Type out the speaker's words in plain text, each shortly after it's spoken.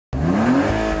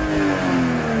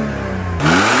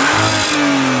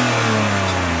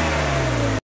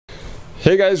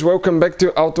Hey guys, welcome back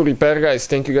to Auto Repair guys.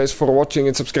 Thank you guys for watching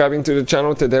and subscribing to the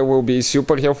channel. Today will be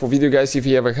super helpful video guys if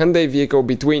you have a Hyundai vehicle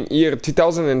between year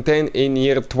 2010 and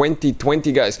year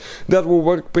 2020 guys. That will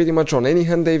work pretty much on any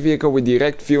Hyundai vehicle with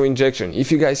direct fuel injection.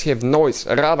 If you guys have noise,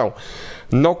 rattle,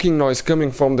 knocking noise coming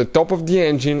from the top of the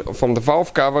engine, from the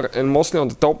valve cover and mostly on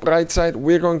the top right side,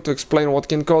 we're going to explain what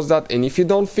can cause that, and if you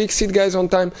don't fix it guys on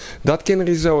time, that can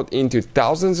result into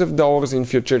thousands of dollars in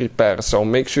future repairs. So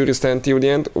make sure you stay until the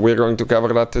end. We're going to cover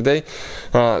that today.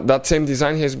 That same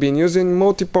design has been used in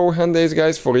multiple Hyundais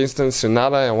guys, for instance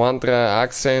Sonata, Elantra,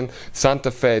 Accent,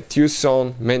 Santa Fe,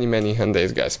 Tucson, many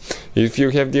Hyundais guys. If you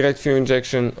have direct fuel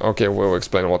injection, okay, we'll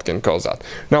explain what can cause that.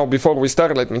 Now before we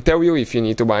start, let me tell you, if you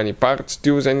need to buy any parts,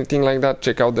 tools, anything like that,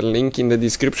 check out the link in the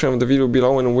description of the video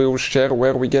below and we'll share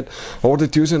where we get all the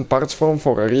tools and parts from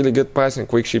for a really good price and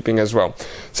quick shipping as well.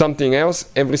 Something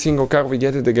else, every single car we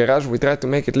get at the garage, we try to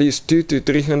make at least 200 to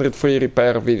 300 free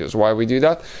repair videos. Why we do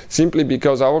that? Simply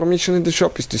because our mission in the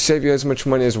shop is to save you as much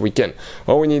money as we can.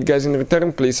 All we need guys in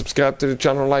return, please subscribe to the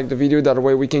channel, like the video, that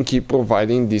way we can keep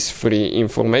providing this free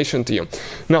information to you.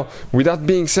 Now with that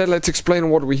being said, let's explain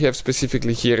what we have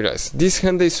specifically here guys. This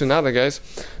Hyundai Sonata guys,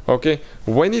 okay,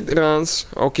 when it runs,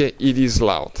 okay, it is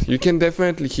loud. You can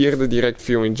definitely hear the direct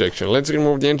fuel injection. Let's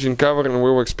remove the engine cover and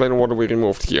we'll explain what we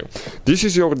removed here. This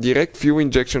is your direct fuel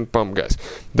injection pump guys.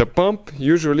 The pump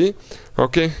usually,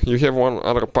 okay, you have one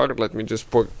other part, let me just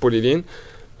put it in.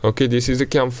 Okay, this is the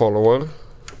cam follower.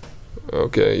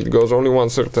 Okay, it goes only one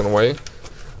certain way.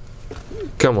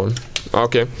 Come on.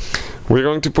 Okay, we're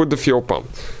going to put the fuel pump.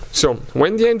 So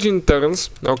when the engine turns,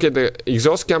 okay, the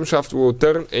exhaust camshaft will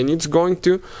turn and it's going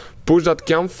to push that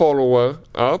cam follower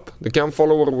up. The cam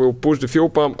follower will push the fuel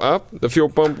pump up. The fuel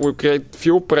pump will create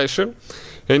fuel pressure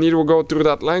and it will go through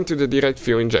that line to the direct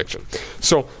fuel injection.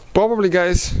 So probably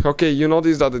guys, okay, you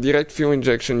notice that the direct fuel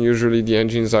injection, usually the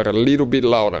engines are a little bit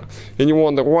louder, and you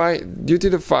wonder why. Due to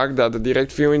the fact that the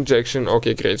direct fuel injection,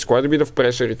 okay, creates quite a bit of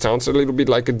pressure. It sounds a little bit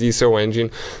like a diesel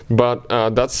engine, but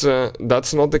that's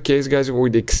not the case guys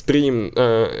with extreme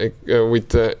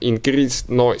increased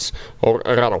noise or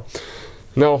rattle.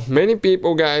 Now, many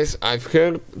people guys, I've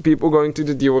heard people going to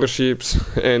the dealerships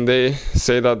and they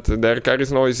say that their car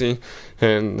is noisy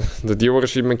and the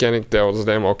dealership mechanic tells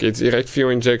them, okay, it's direct fuel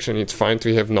injection, it's fine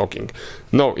to have knocking.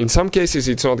 No, in some cases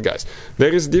it's not guys.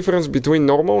 There is difference between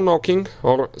normal knocking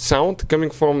or sound coming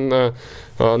from the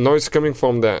noise coming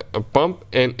from the pump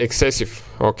and excessive,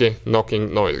 okay,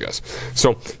 knocking noise guys.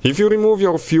 So if you remove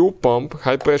your fuel pump,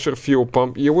 high pressure fuel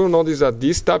pump, you will notice that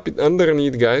this tap it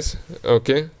underneath guys,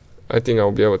 okay, I think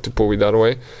I'll be able to pull it that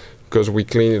way because we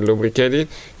clean it, lubricate it.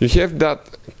 You have that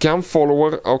cam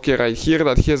follower, okay, right here,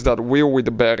 that has that wheel with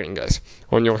the bearing guys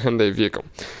on your Hyundai vehicle.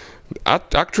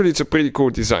 Actually it's a pretty cool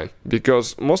design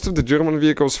because most of the German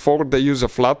vehicles, Ford, they use a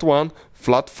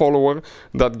flat follower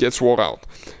that gets wore out.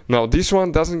 Now this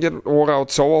one doesn't get wore out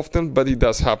so often, but it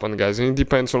does happen guys, and it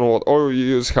depends on what oil you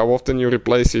use, how often you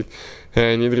replace it,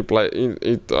 and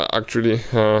it actually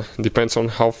depends on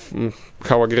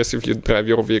how aggressive you drive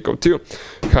your vehicle too.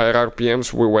 Higher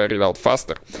RPMs will wear it out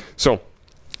faster. So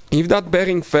if that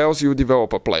bearing fails, you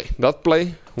develop a play. That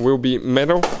play will be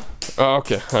metal.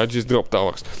 Okay, I just dropped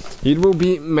ours. It will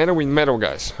be metal with metal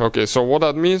guys. Okay, so what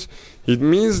that means? It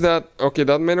means that, okay,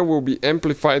 that metal will be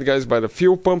amplified guys by the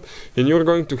fuel pump, and you're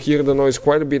going to hear the noise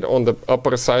quite a bit on the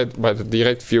upper side by the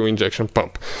direct fuel injection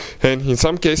pump. And in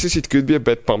some cases it could be a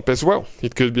bad pump as well.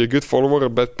 It could be a good follower, a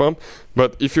bad pump.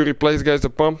 But if you replace guys the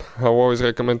pump, I always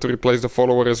recommend to replace the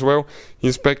follower as well.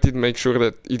 Inspect it, make sure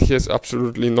that it has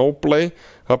absolutely no play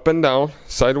up and down,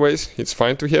 sideways. It's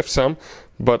fine to have some,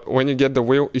 but when you get the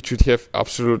wheel, it should have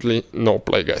absolutely no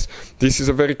play guys. This is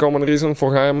a very common reason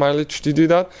for higher mileage to do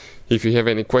that. If you have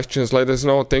any questions, let us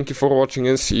know. Thank you for watching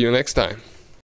and see you next time.